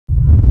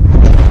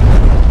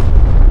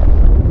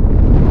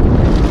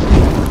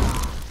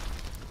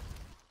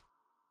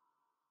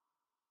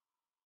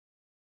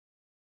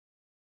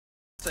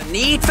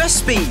Need for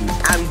speed,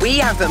 and we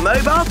have the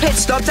mobile pit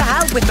stop to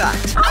help with that.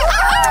 All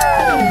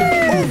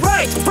right.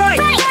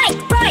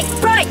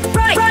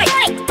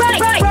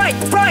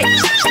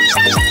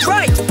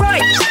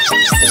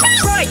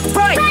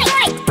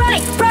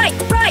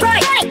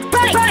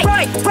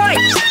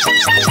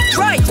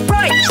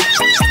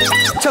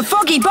 To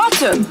foggy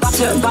bottom.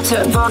 Butter,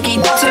 foggy, butter, foggy,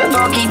 butter,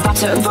 foggy,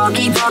 butter,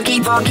 foggy,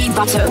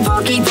 butter, foggy, butter,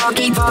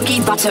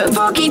 foggy, butter,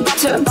 foggy,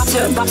 butter,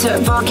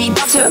 butter, foggy,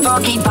 butter,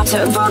 foggy,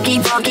 butter,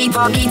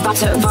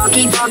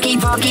 foggy, butter,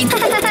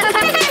 foggy.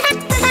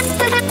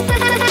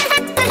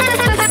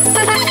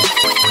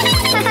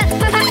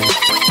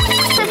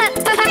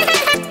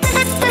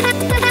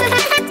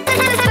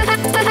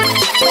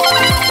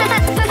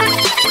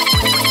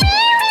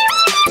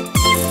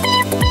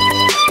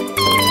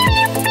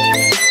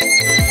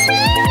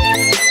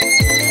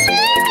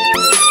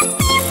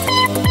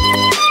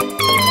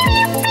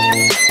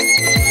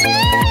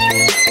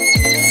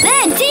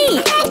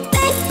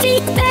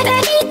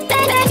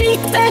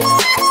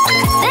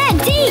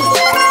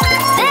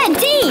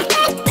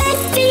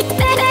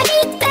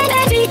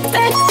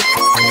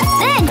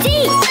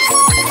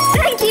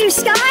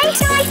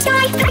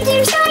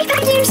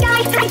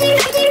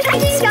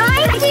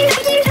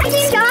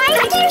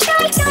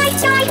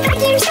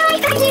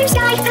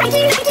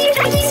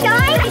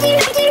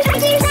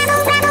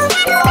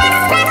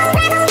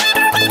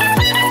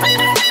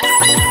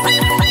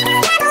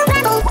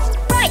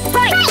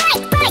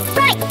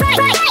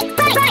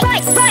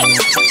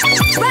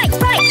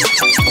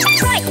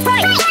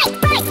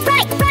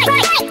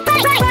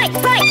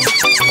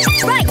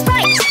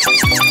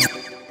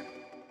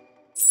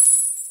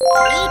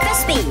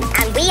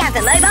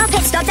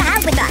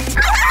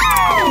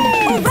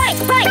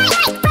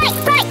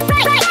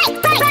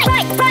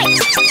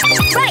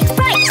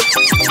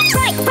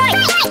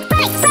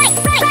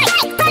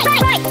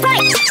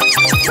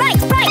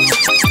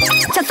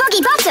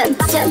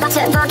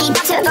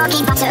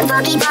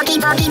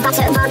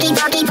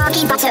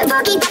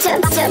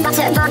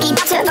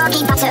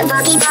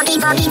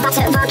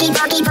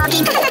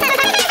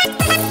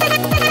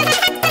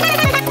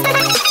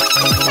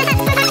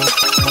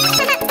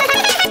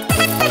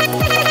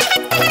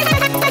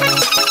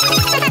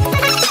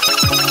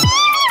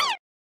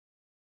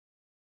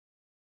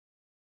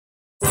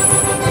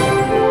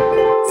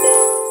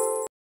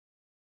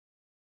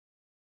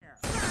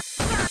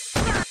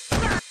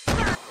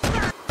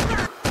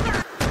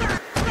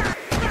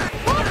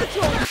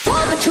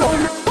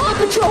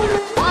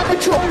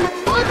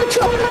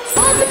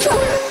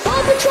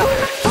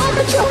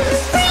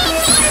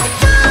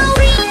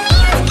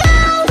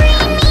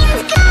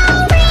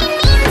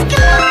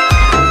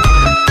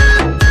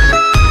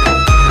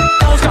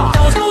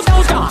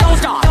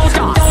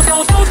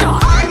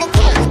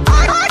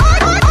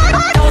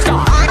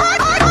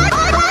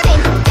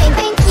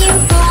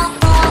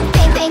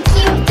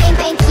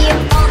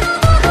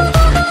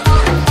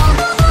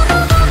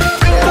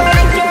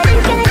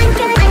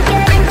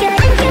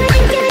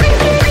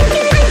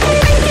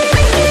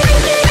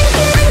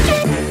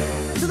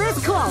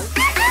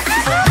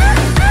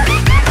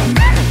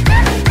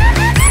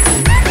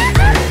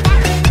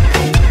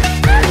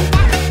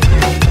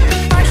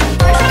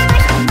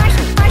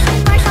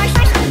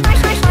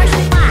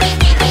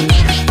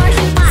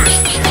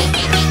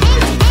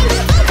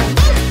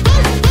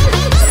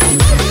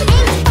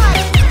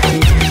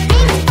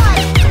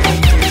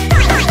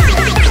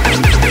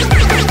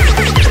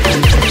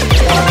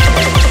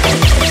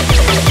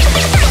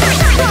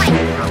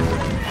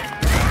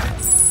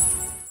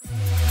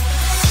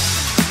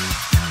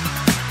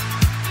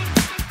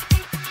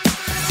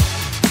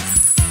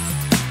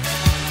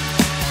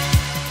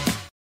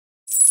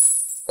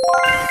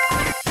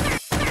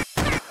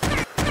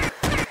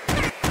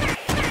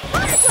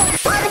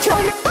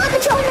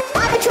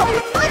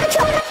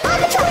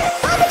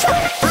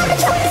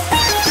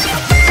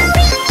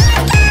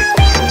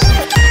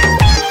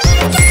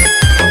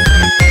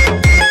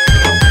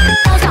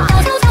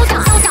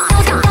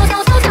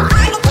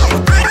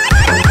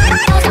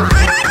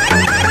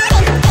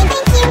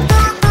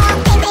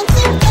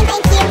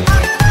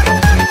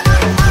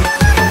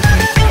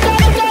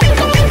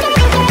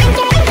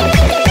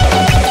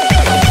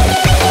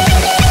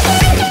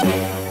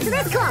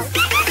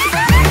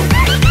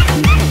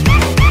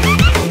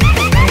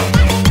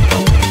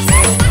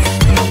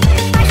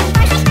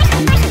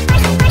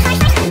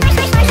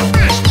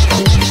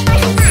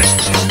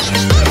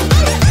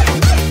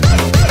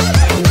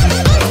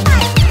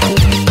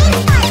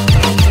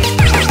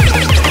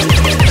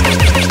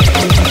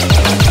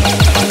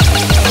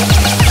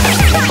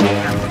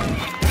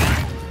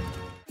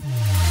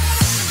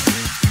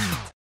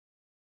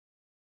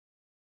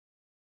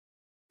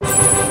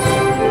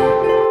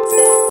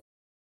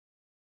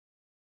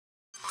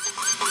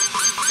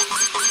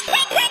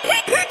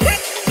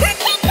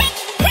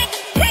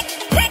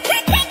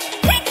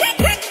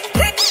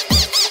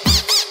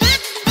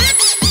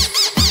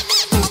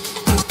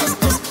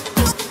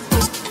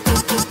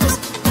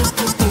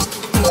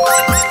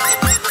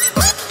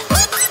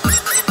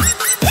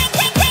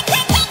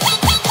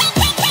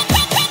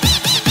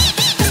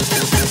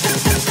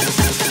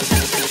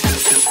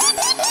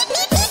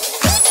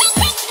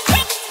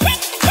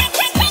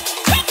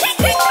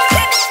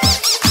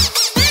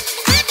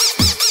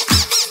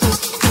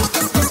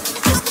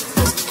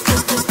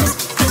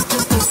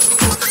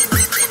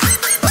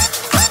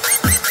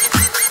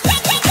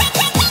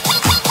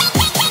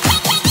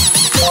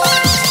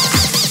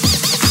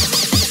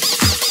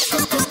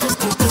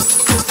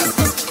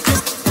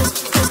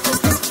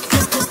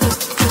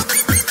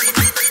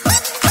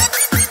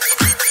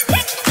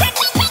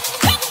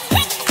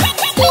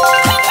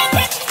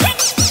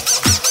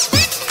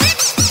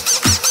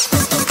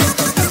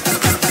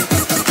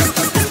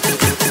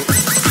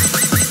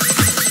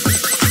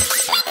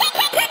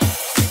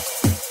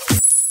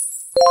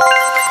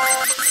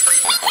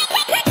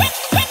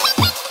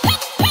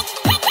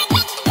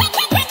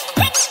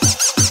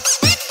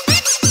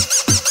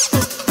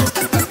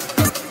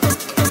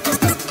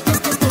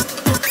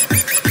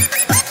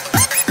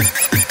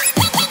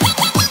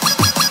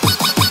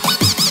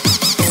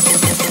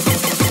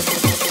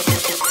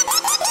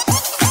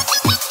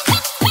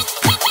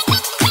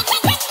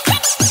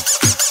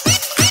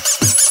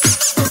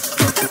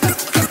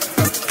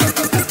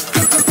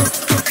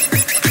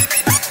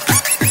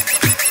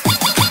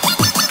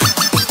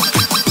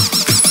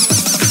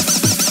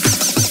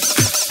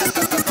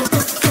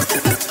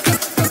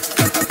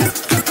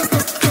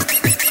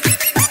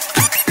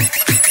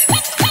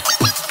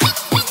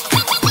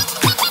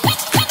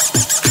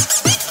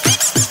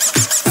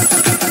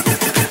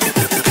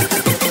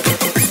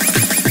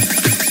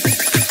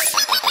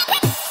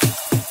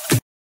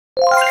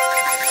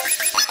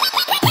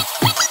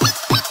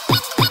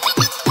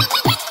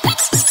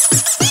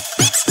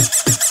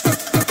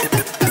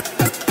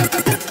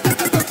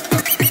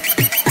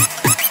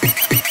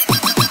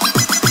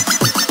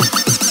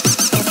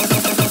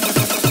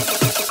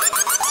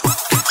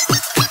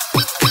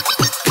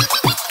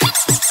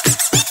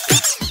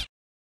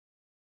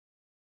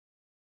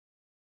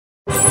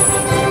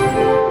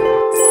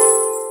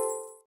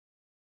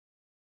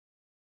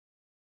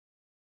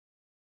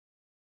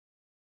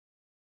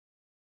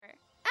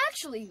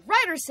 Actually,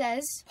 Ryder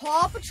says,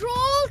 Paw Patrol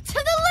to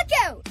the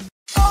lookout!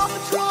 Paw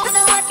Patrol to the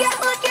lookout,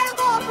 lookout!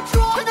 Paw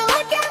Patrol to the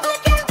lookout,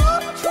 lookout! Paw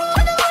Patrol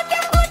to the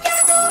lookout,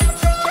 lookout! Paw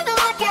Patrol to the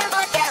lookout,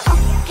 lookout!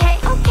 Okay,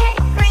 okay,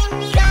 green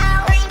means go,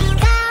 green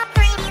means go,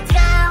 green means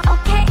go.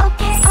 Okay,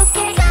 okay,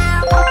 okay, go.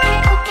 Okay,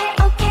 okay,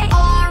 okay.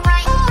 All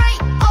right, all right,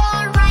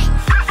 all right.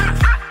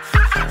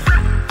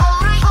 All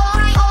right, all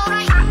right, all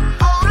right.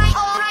 All right,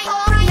 all right,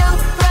 all right. No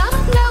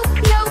problem, no,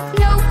 no,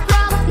 no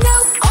problem, no.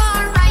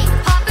 All right,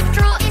 Paw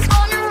Patrol is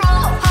on a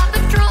roll. Paw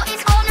Patrol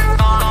is on a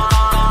roll.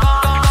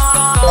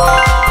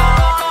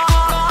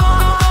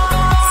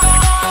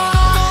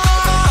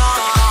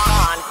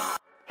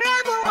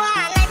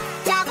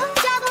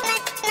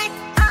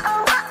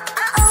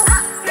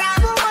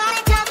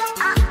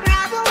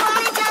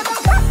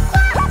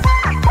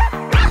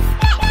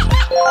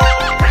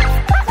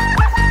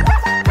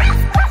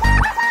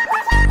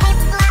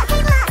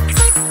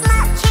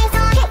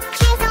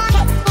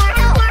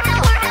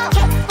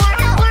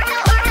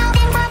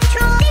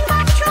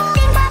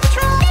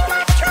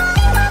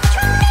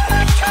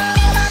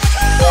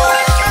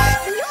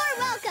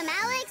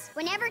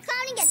 Whenever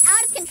clowning gets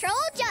out of control,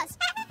 just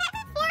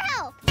for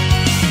help.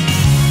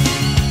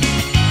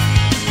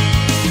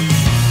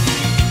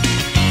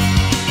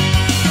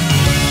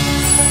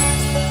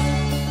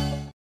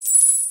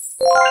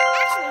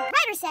 Actually,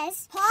 Ryder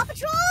says, Paw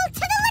Patrol to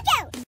the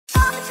lookout!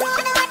 Paw Patrol